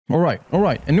All right.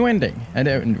 A new ending. And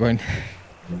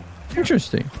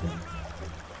interesting.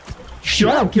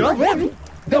 Shut up, kid.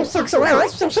 Go suck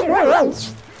somewhere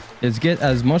else. Let's get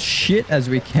as much shit as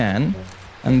we can,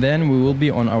 and then we will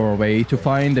be on our way to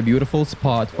find a beautiful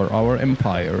spot for our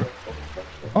empire.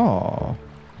 Oh,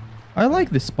 I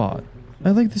like this spot. I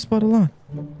like this spot a lot.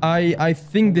 I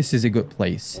think this is a good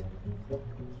place.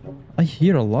 I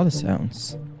hear a lot of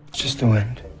sounds. It's just the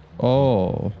wind.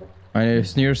 Oh, I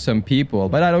near some people,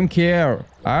 but I don't care.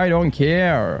 I don't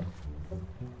care.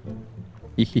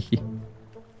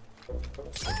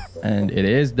 And it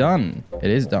is done. It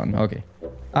is done. Okay.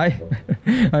 I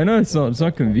know it's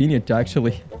not convenient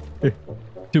actually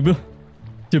to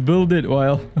build it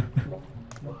while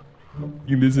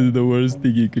this is the worst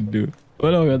thing you could do.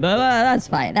 But okay, That's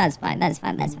fine. That's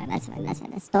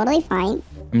totally fine.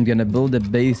 I'm gonna build a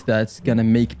base that's gonna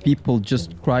make people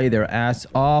just cry their ass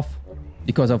off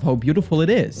because of how beautiful it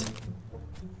is.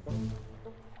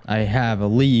 I have a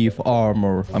leaf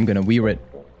armor. I'm gonna wear it.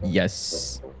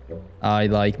 Yes. I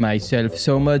like myself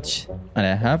so much, and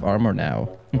I have armor now.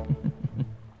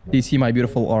 Do you see my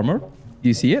beautiful armor? Do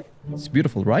you see it? It's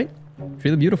beautiful, right? It's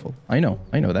really beautiful. I know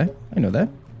that.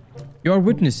 You are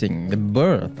witnessing the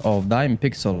birth of Dime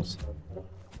Pixel's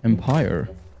empire.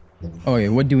 Okay,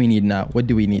 what do we need now? What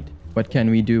do we need? What can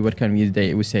we do? What can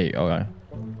we say? Okay,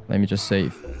 let me just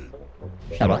save.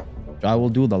 I will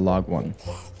do the log one.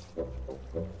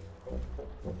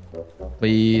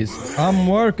 Please.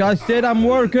 I said I'm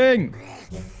working.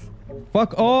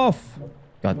 Fuck off.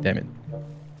 God damn it.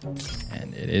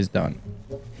 And it is done.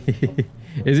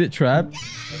 Is it trapped?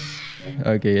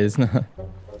 Okay, it's not.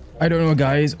 I don't know,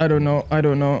 guys. I don't know.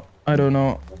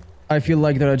 I feel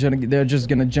like they're just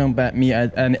gonna jump at me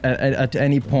at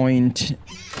any point,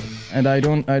 and I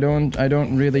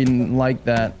don't really like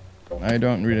that. I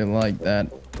don't really like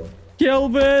that.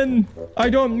 Kelvin,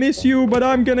 I don't miss you, but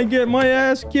I'm gonna get my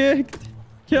ass kicked.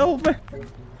 Kelvin,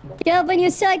 You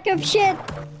sack of shit.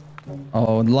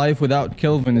 Oh, life without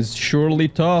Kelvin is surely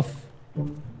tough.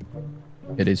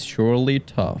 It is surely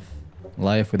tough.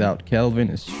 Life without Kelvin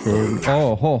is surely...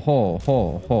 Oh.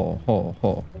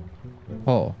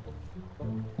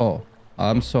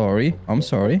 I'm sorry.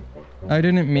 I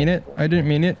didn't mean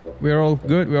it. We're all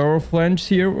good. We're all friends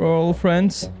here. We're all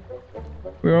friends.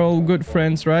 We're all good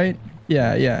friends, right?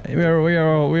 Yeah. We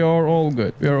are all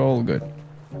good. We are all good.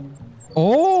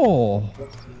 Oh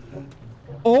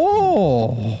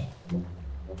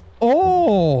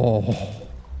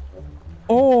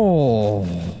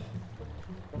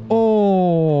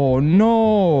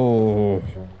no.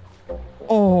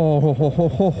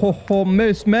 Oh,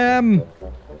 miss, ma'am,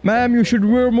 you should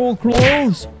wear more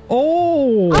clothes.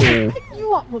 Oh, I'll pick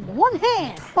you up with one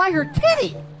hand by her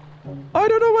titty. I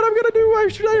don't know what I'm gonna do. Why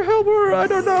should I help her? I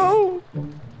don't know.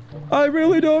 I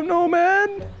really don't know,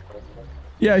 man.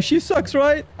 Yeah, she sucks,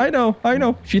 right? I know.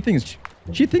 She thinks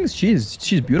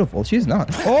she's beautiful. She's not.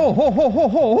 Oh,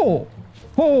 ho.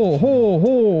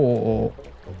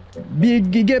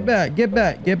 Get back.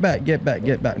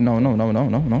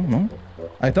 No.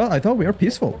 I thought we were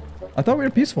peaceful. No,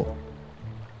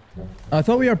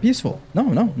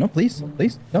 please.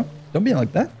 No. Don't be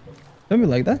like that.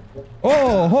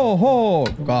 Oh,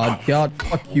 God,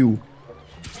 fuck you.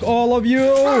 All of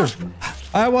you.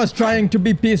 I was trying to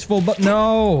be peaceful, but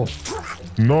no.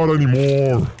 Not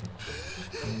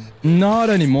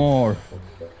anymore.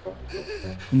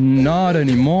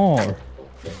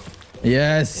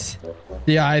 Yes.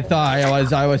 Yeah, I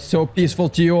thought I was so peaceful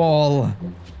to you all.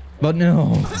 But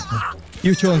no.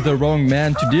 You chose the wrong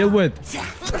man to deal with.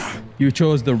 You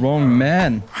chose the wrong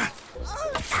man.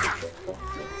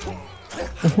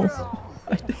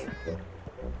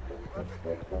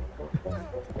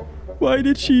 Why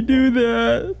did she do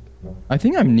that? I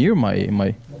think I'm near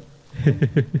my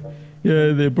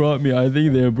Yeah, they brought me. I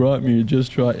think they brought me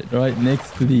just right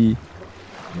next to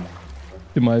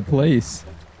my place.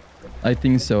 I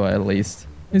think so, at least.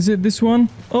 Is it this one?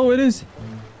 Oh, it is.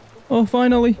 Oh,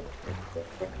 finally.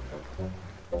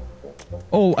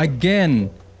 Oh,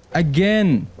 again.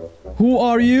 Who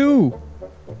are you?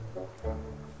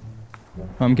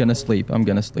 I'm gonna sleep. Fuck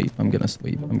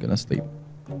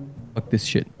this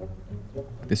shit.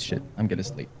 I'm gonna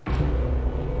sleep.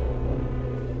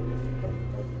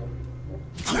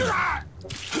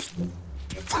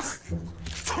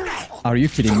 Are you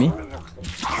kidding me?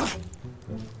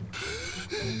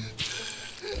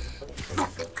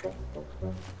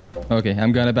 Okay,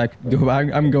 I'm going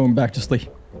back to sleep.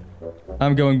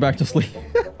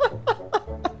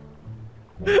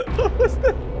 What was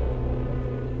that?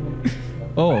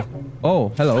 Oh,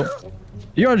 hello.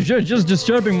 You are just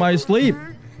disturbing my sleep.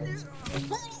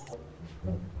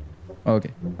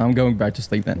 Okay, I'm going back to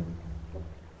sleep then.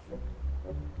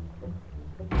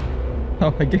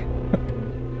 Oh, I get.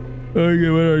 Okay,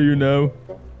 where are you now?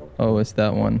 Oh, it's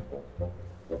that one.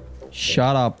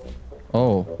 Shut up.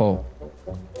 Oh, oh.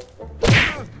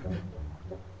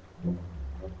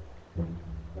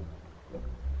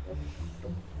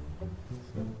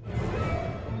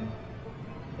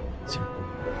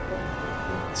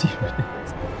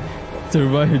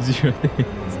 Survive 0 days.